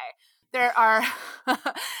fungi. There are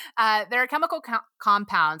chemical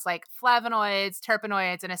compounds like flavonoids,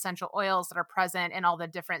 terpenoids, and essential oils that are present in all the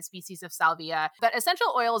different species of salvia. But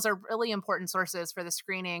essential oils are really important sources for the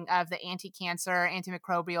screening of the anti-cancer,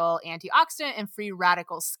 antimicrobial, antioxidant, and free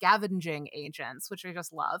radical scavenging agents, which I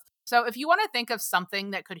just love. So if you want to think of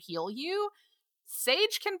something that could heal you,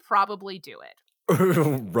 sage can probably do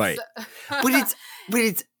it. Right. But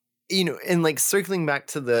it's and like circling back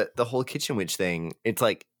to the whole kitchen witch thing, it's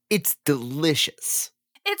like, it's delicious.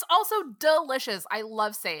 It's also delicious. I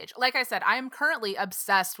love sage. Like I said, I am currently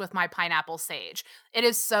obsessed with my pineapple sage. It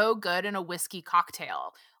is so good in a whiskey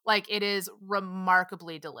cocktail. Like, it is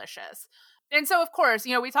remarkably delicious. And so, of course,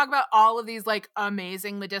 we talk about all of these like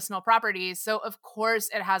amazing medicinal properties. So, of course,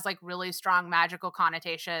 it has like really strong magical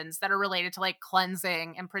connotations that are related to like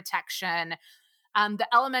cleansing and protection. The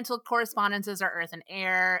elemental correspondences are earth and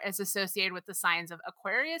air. It's associated with the signs of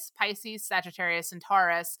Aquarius, Pisces, Sagittarius, and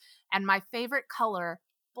Taurus. And my favorite color,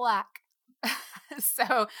 black.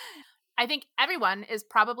 So I think everyone is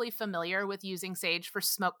probably familiar with using sage for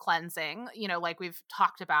smoke cleansing, like we've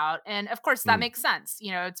talked about. And of course, that makes sense.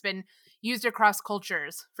 It's been used across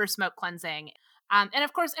cultures for smoke cleansing. And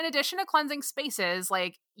of course, in addition to cleansing spaces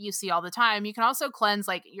like you see all the time, you can also cleanse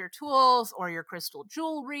like your tools or your crystal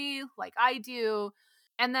jewelry like I do.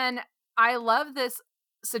 And then I love this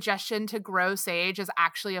suggestion to grow sage as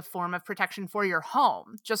actually a form of protection for your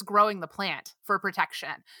home, just growing the plant for protection.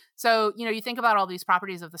 So, you think about all these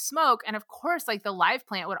properties of the smoke, and of course, like the live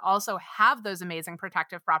plant would also have those amazing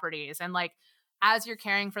protective properties. And like, as you're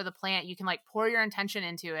caring for the plant, you can like pour your intention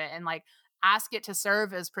into it and like ask it to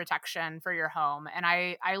serve as protection for your home. And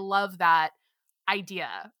I love that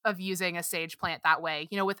idea of using a sage plant that way,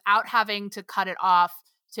 without having to cut it off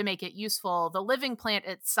to make it useful. The living plant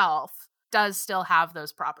itself does still have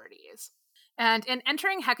those properties. And in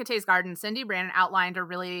Entering Hecate's Garden, Cindy Brandon outlined a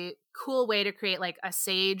really cool way to create like a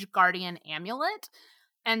sage guardian amulet.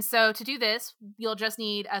 And so to do this, you'll just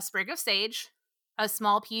need a sprig of sage, a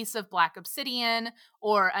small piece of black obsidian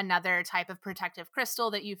or another type of protective crystal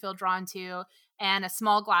that you feel drawn to, and a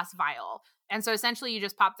small glass vial. And so essentially you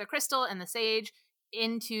just pop the crystal and the sage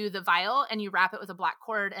into the vial and you wrap it with a black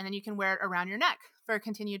cord, and then you can wear it around your neck for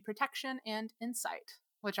continued protection and insight,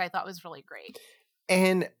 which I thought was really great.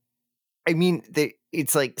 And I mean,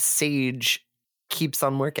 it's like sage keeps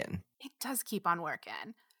on working. It does keep on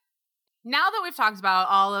working. Now that we've talked about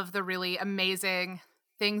all of the really amazing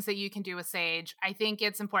things that you can do with sage, I think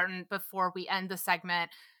it's important before we end the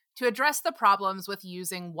segment to address the problems with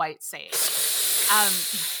using white sage.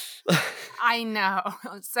 I know.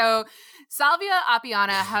 So Salvia apiana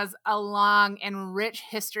has a long and rich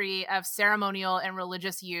history of ceremonial and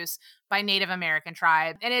religious use by Native American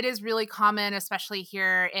tribes. And it is really common, especially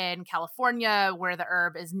here in California, where the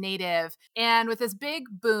herb is native. And with this big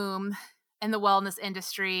boom in the wellness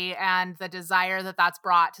industry and the desire that that's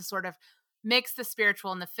brought to sort of mix the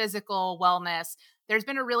spiritual and the physical wellness, there's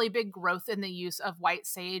been a really big growth in the use of white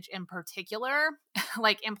sage in particular,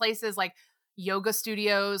 like in places like yoga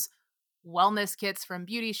studios, wellness kits from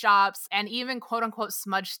beauty shops, and even quote unquote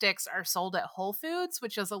smudge sticks are sold at Whole Foods,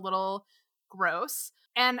 which is a little gross.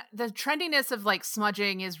 And the trendiness of like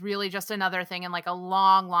smudging is really just another thing in like a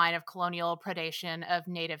long line of colonial predation of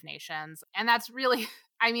native nations. And that's really,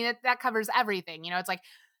 I mean, that covers everything. It's like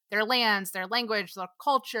their lands, their language, their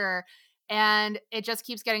culture, and it just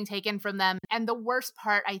keeps getting taken from them. And the worst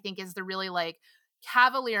part, I think, is the really like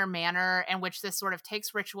cavalier manner in which this sort of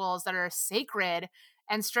takes rituals that are sacred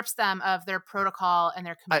and strips them of their protocol and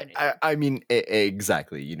their community. I mean,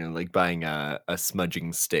 exactly. Like buying a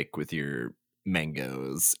smudging stick with your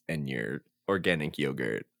mangoes and your organic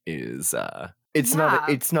yogurt is it's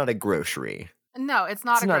not a grocery. No, it's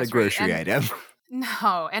not a grocery item.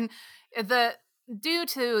 No, and due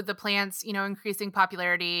to the plant's, increasing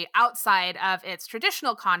popularity outside of its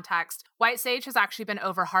traditional context, white sage has actually been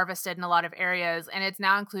over-harvested in a lot of areas, and it's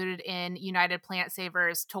now included in United Plant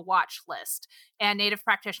Savers to Watch list. And native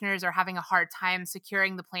practitioners are having a hard time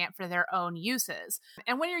securing the plant for their own uses.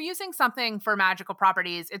 And when you're using something for magical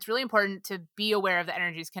properties, it's really important to be aware of the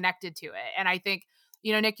energies connected to it. And I think,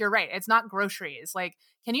 Nick, you're right. It's not groceries. Like,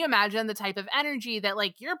 can you imagine the type of energy that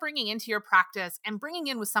like you're bringing into your practice and bringing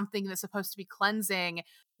in with something that's supposed to be cleansing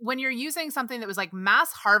when you're using something that was like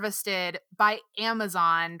mass harvested by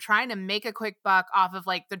Amazon, trying to make a quick buck off of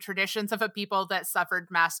like the traditions of a people that suffered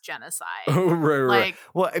mass genocide? Oh, right.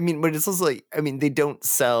 Well, I mean, but it's also like, they don't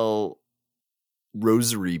sell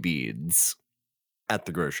rosary beads at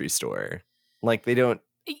the grocery store. Like they don't.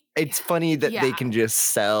 It's funny that they can just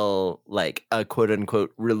sell like a quote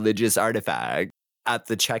unquote religious artifact at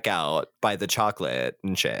the checkout by the chocolate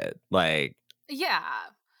and shit. Like, yeah,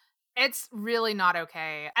 it's really not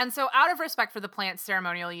okay. And so out of respect for the plant's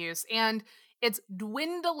ceremonial use and its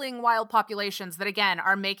dwindling wild populations that, again,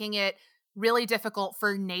 are making it really difficult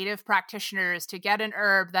for native practitioners to get an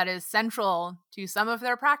herb that is central to some of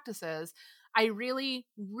their practices, I really,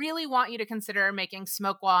 really want you to consider making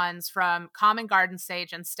smoke wands from common garden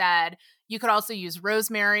sage instead. You could also use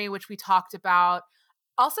rosemary, which we talked about.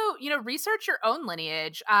 Also, research your own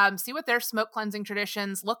lineage. See what their smoke cleansing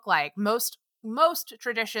traditions look like. Most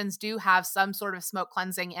traditions do have some sort of smoke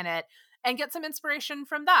cleansing in it, and get some inspiration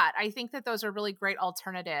from that. I think that those are really great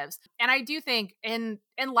alternatives. And I do think in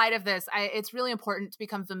light of this, it's really important to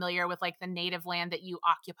become familiar with like the native land that you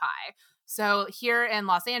occupy. So here in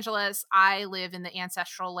Los Angeles, I live in the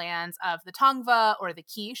ancestral lands of the Tongva or the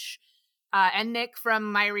Quiche. And Nick, from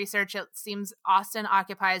my research, it seems Austin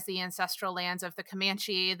occupies the ancestral lands of the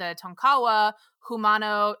Comanche, the Tonkawa,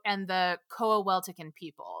 Humano, and the Coaweltican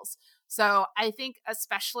peoples. So I think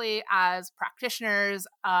especially as practitioners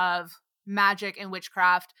of magic and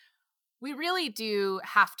witchcraft, we really do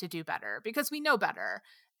have to do better because we know better.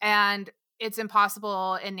 And it's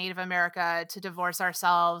impossible in Native America to divorce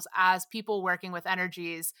ourselves as people working with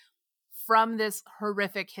energies from this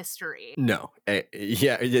horrific history. No.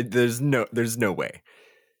 There's no way.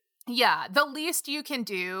 Yeah, the least you can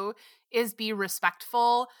do is be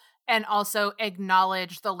respectful and also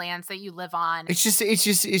acknowledge the lands that you live on. It's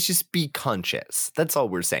just be conscious. That's all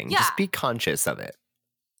we're saying. Yeah. Just be conscious of it.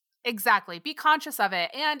 Exactly. Be conscious of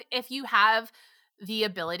it. And if you have the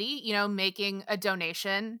ability, making a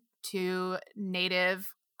donation to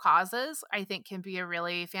Native causes, I think can be a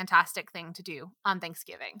really fantastic thing to do on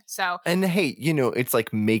Thanksgiving. So, and hey, it's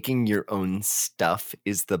like making your own stuff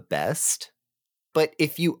is the best. But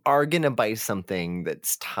if you are going to buy something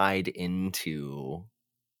that's tied into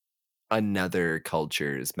another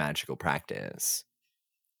culture's magical practice,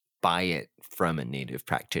 buy it from a Native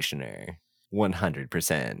practitioner.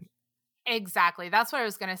 100%. Exactly. That's what I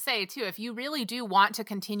was going to say, too. If you really do want to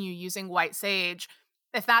continue using white sage,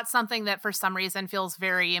 if that's something that for some reason feels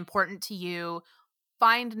very important to you,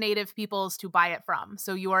 find Native peoples to buy it from.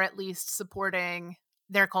 So you are at least supporting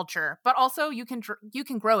their culture, but also you can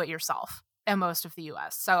grow it yourself in most of the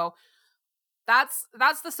US. So that's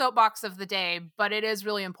the soapbox of the day, but it is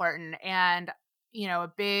really important. And,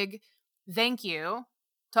 a big thank you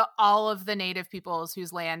to all of the Native peoples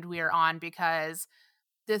whose land we are on, because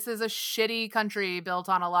this is a shitty country built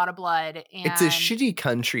on a lot of blood. And it's a shitty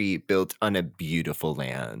country built on a beautiful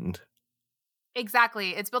land.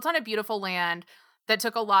 Exactly. It's built on a beautiful land that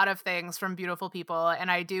took a lot of things from beautiful people. And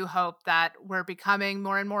I do hope that we're becoming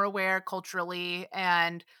more and more aware culturally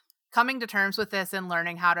and coming to terms with this and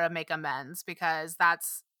learning how to make amends, because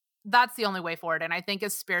that's the only way forward. And I think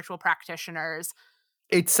as spiritual practitioners,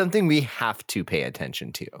 it's something we have to pay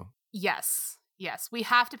attention to. Yes, we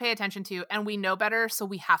have to pay attention to, and we know better, so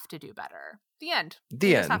we have to do better. The end.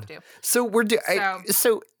 We just have to. So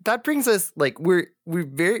so that brings us, like, we're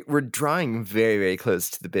drawing very, very close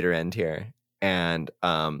to the bitter end here, and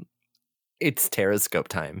it's Taroscope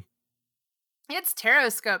time. It's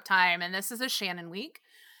Taroscope time, and this is a Shannon week.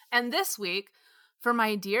 And this week, for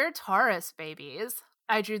my dear Taurus babies,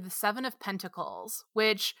 I drew the 7 of Pentacles,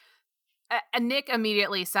 which Nick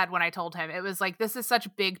immediately said when I told him, it was like, this is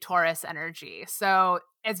such big Taurus energy. So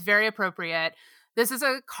it's very appropriate. This is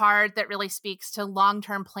a card that really speaks to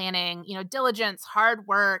long-term planning, diligence, hard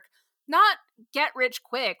work, not get rich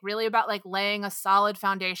quick, really about like laying a solid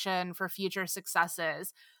foundation for future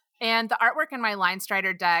successes. And the artwork in my Line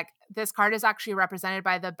Strider deck, this card is actually represented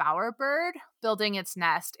by the bowerbird building its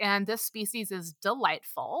nest. And this species is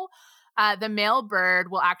delightful. The male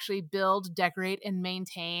bird will actually build, decorate, and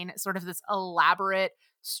maintain sort of this elaborate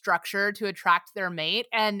structure to attract their mate.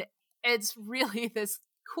 And it's really this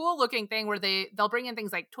cool looking thing where they'll bring in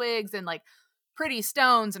things like twigs and like pretty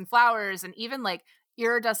stones and flowers and even like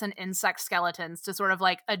iridescent insect skeletons to sort of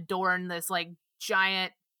like adorn this like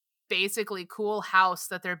giant, basically cool house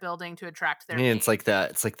that they're building to attract their mate. It's like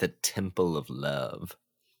the temple of love.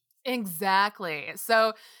 Exactly.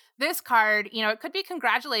 So this card, it could be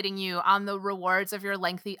congratulating you on the rewards of your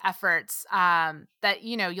lengthy efforts that,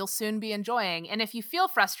 you'll soon be enjoying. And if you feel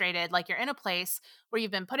frustrated, like you're in a place where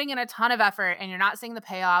you've been putting in a ton of effort and you're not seeing the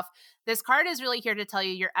payoff, this card is really here to tell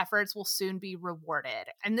you your efforts will soon be rewarded.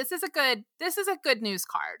 And this is a good news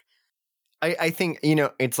card. I think,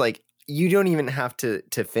 it's like, you don't even have to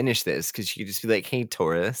finish this, because you just be like, hey,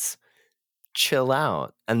 Taurus, chill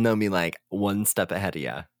out. And they'll be like one step ahead of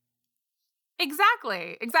you.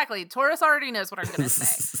 Exactly. Taurus already knows what I'm going to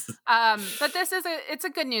say. But it's a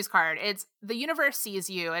good news card. It's the universe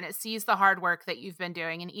sees you and it sees the hard work that you've been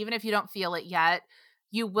doing. And even if you don't feel it yet,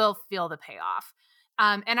 you will feel the payoff.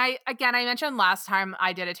 And I mentioned last time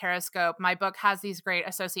I did a Taroscope, my book has these great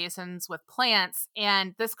associations with plants.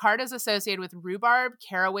 And this card is associated with rhubarb,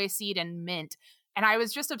 caraway seed, and mint. And I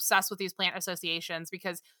was just obsessed with these plant associations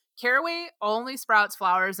because caraway only sprouts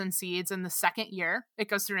flowers and seeds in the second year. It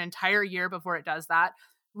goes through an entire year before it does that.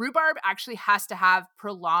 Rhubarb actually has to have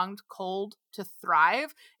prolonged cold to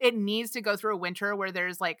thrive. It needs to go through a winter where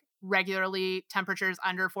there's like regularly temperatures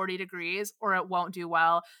under 40 degrees or it won't do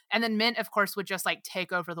well. And then mint, of course, would just like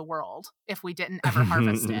take over the world if we didn't ever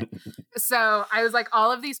harvest it. So I was like,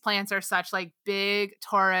 all of these plants are such like big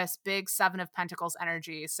Taurus, big 7 of Pentacles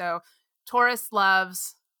energy. So Taurus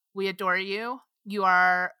loves, we adore you. You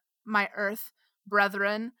are my earth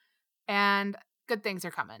brethren, and good things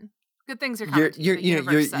are coming. Good things are coming.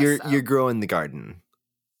 You're growing the garden.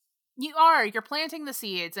 You're planting the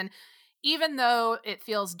seeds. And even though it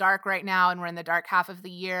feels dark right now and we're in the dark half of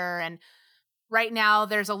the year, and right now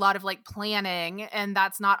there's a lot of like planning, and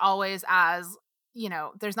that's not always as,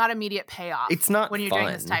 there's not immediate payoff. It's not when you're fun.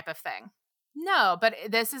 doing this type of thing. No, but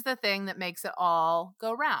this is the thing that makes it all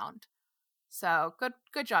go round. So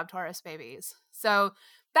good job, Taurus babies. So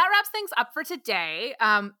that wraps things up for today.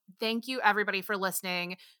 Thank you everybody for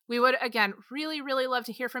listening. We would, again, really, really love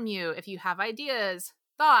to hear from you. If you have ideas,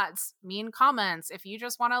 thoughts, mean comments, if you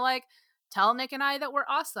just want to like tell Nick and I that we're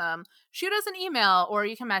awesome, shoot us an email or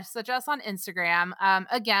you can message us on Instagram.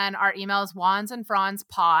 Again, our email is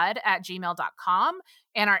wandsandfronspod@gmail.com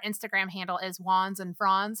and our Instagram handle is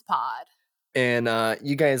wandsandfronspod. And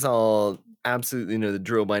you guys all absolutely know the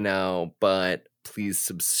drill by now, but please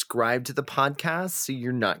subscribe to the podcast so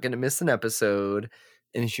you're not going to miss an episode.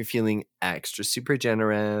 And if you're feeling extra super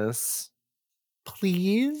generous,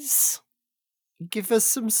 please give us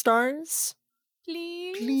some stars.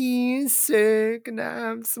 Please, sir, can I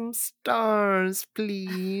have some stars,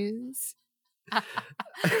 please?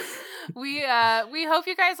 We hope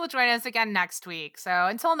you guys will join us again next week. So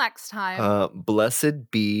until next time. Blessed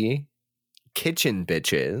be kitchen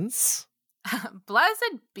bitches.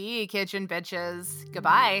 Blessed be kitchen bitches.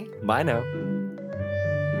 Goodbye. Bye now.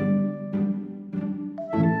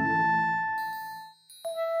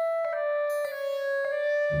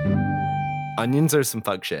 Onions are some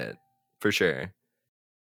fuck shit, for sure.